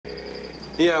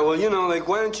Yeah, well, you know, like,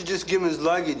 why don't you just give him his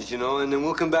luggage, you know, and then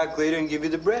we'll come back later and give you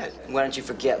the bread. Why don't you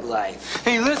forget life?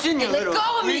 Hey, listen, you let little...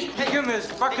 go of me! Hey, give him his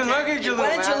fucking luggage, you little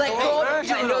Why don't you let go of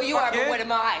me? I know you are, but what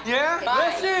am I? Yeah?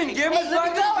 Listen, give him his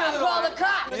luggage, Let me go, I'll call the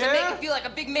cops. Does it make you feel like a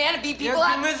big man and beat people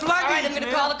up? Give him his luggage, All right, I'm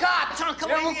gonna call the cops. Chong, come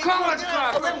Yeah, on. we'll call the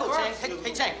cops.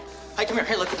 Hey, Chang. Hey, come here.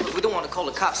 Hey, look, we don't want to call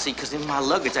the cops, see, because in my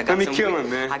luggage, I got Let me kill him,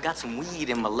 man. I got some weed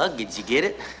in my luggage, you get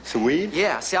it? Some weed?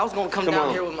 Yeah, see, I was going to come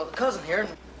down here with my cousin here.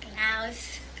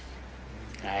 Klaus.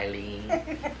 Eileen.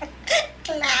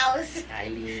 Klaus.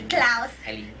 Eileen. Klaus.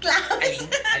 Eileen. Klaus.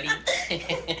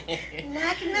 Eileen.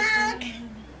 Knock, knock.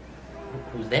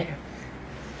 Who's there?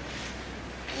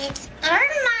 It's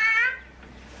Irma.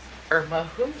 Irma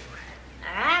who?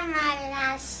 Irma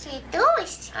la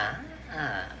seduce. Ah.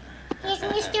 Is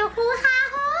Mr. Hoo-Ha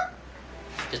home?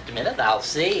 Just a minute, I'll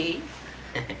see.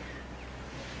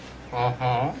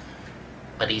 Uh-huh.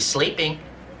 But he's sleeping.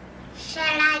 Shall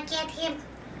I get him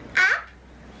up?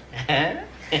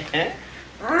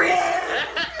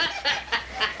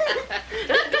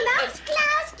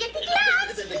 Klaus, get the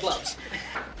gloves. The gloves.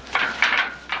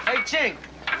 Hey, Ching.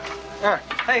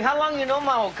 Hey, how long you know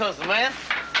my old cousin, man?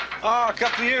 Oh, a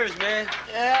couple years, man.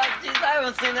 Yeah, geez, I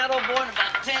haven't seen that old boy in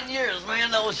about 10 years, man.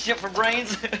 That old shit for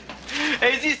brains.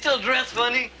 Hey, is he still dressed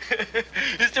funny?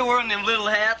 He's still wearing them little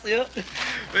hats, yeah?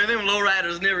 Man, them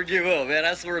lowriders never give up, man.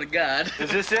 I swear to God.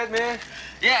 Is this it, man?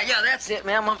 Yeah, that's it,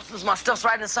 man. My stuff's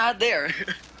right inside there.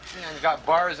 Yeah, you got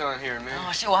bars on here, man.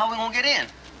 Oh, shit, well, how we gonna get in?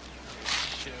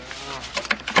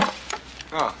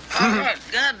 Oh. All right,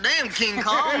 goddamn, King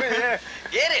Kong. Yeah.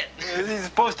 Get it. He's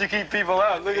supposed to keep people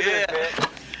out. Look at this, man.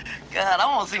 God, I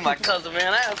want to see my cousin,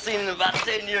 man. I haven't seen him in about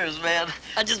 10 years, man.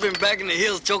 I just been back in the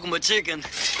hills choking my chicken.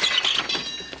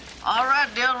 All right,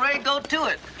 Del Rey, go to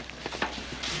it.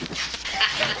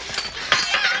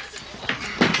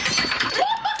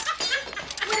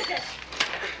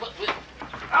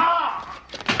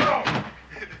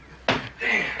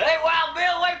 Hey, Wild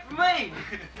Bill, wait for me.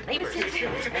 We'll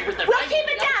keep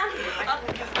it down.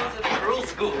 Rule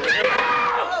school.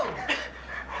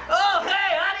 Oh,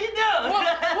 hey, how do you do?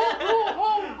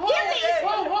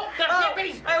 Give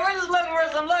these. Hey, we're just looking for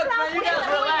some looks, man. You guys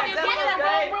relax. That's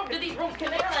okay. Do these rooms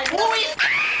connect?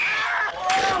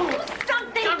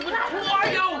 Something. Who are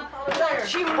you?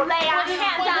 Don't you lay a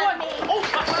hand on me.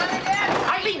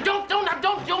 Eileen, don't.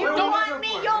 You want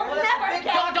me, you'll never get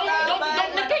me.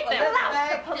 Don't negate them.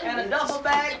 And a duffel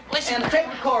bag Listen. and a tape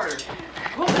recorder.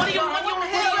 What do you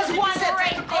There's one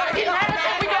right there. We don't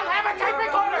have a tape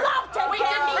recorder. Love to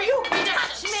get me. You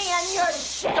touch me and you're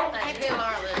shit.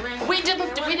 We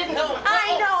didn't know.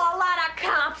 I know a lot of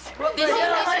cops.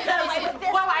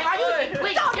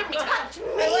 Please Don't give me. touch me.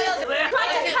 Try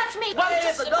to touch me.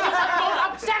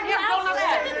 I'm sat here going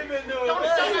upstairs.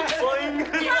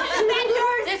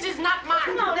 This is not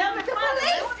mine.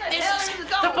 This is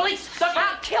the police.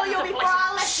 I'll kill you before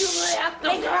I'll let you live.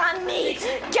 Finger on me.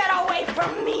 Get away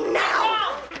from me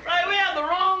now. Right, we have the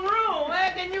wrong room,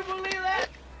 man. Can you believe that?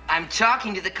 I'm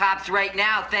talking to the cops right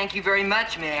now. Thank you very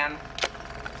much, ma'am.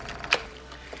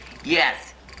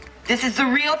 Yes. This is the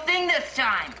real thing this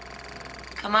time.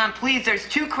 Come on, please. There's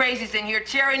two crazies in here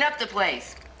tearing up the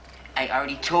place. I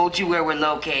already told you where we're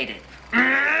located.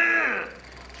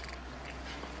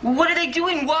 What are they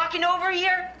doing walking over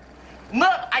here?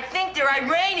 Look, I think they're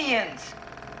Iranians.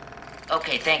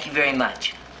 Okay, thank you very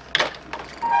much.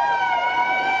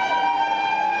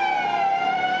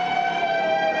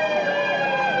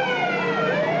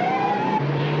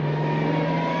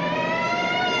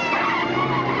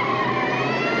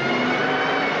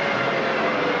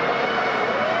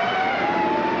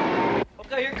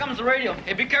 Okay, here comes the radio.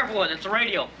 Hey, be careful with it. It's a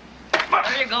radio.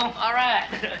 There you go. All right.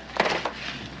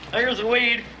 Here's the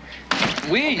weed.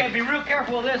 Weed? Okay, be real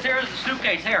careful with this. Here's the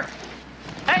suitcase. Here.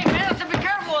 Hey, man, so be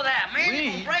careful with that, man. Weed?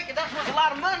 You can break it. That's worth a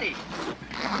lot of money.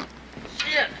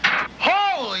 Shit.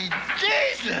 Holy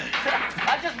Jesus!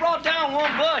 I just brought down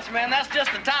one bush, man. That's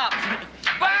just the top.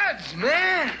 Buds,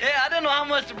 man! Yeah, I didn't know how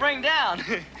much to bring down.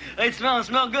 They smell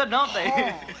good, don't they?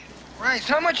 Holy Christ,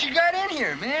 how much you got in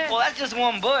here, man? Well, that's just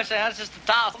one bush, and that's just the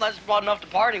top. That's brought enough to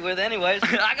party with anyways.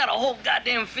 I got a whole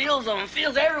goddamn fields on them.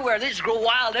 Fields everywhere. They just grow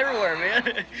wild everywhere,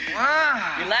 man.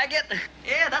 Wow. You like it?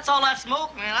 Yeah, that's all I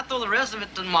smoke, man. I throw the rest of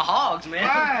it to my hogs, man.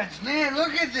 Buds, man,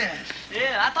 look at this.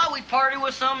 Yeah, I thought we'd party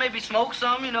with some, maybe smoke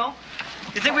some, you know.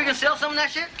 You think we can sell some of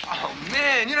that shit? Oh,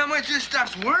 man, you know how much this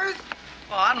stuff's worth?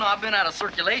 Well, I don't know. I've been out of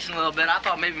circulation a little bit. I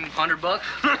thought maybe $100.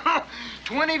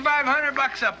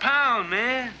 $2,500 a pound,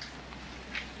 man.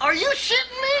 Are you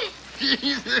shitting me?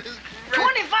 Jesus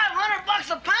Christ. $2,500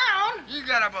 a pound? You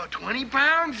got about 20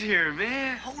 pounds here,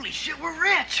 man. Holy shit, we're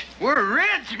rich. We're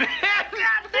rich, man.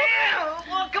 God damn.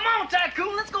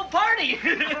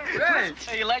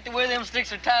 Hey, you like the way them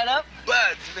sticks are tied up?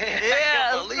 Buds, man. Yeah, I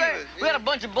can't that's believe great. it. We had a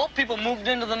bunch of boat people moved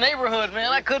into the neighborhood,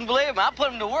 man. I couldn't believe them. I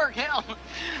put them to work, hell.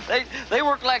 They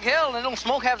work like hell, and they don't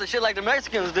smoke half the shit like the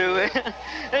Mexicans do.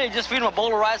 Hey, just feed them a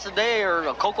bowl of rice a day,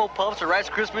 or Cocoa Puffs, or Rice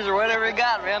Krispies, or whatever you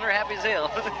got, man. They're happy as hell.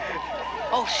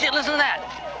 Oh, shit, listen to that.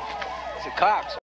 It's the cops.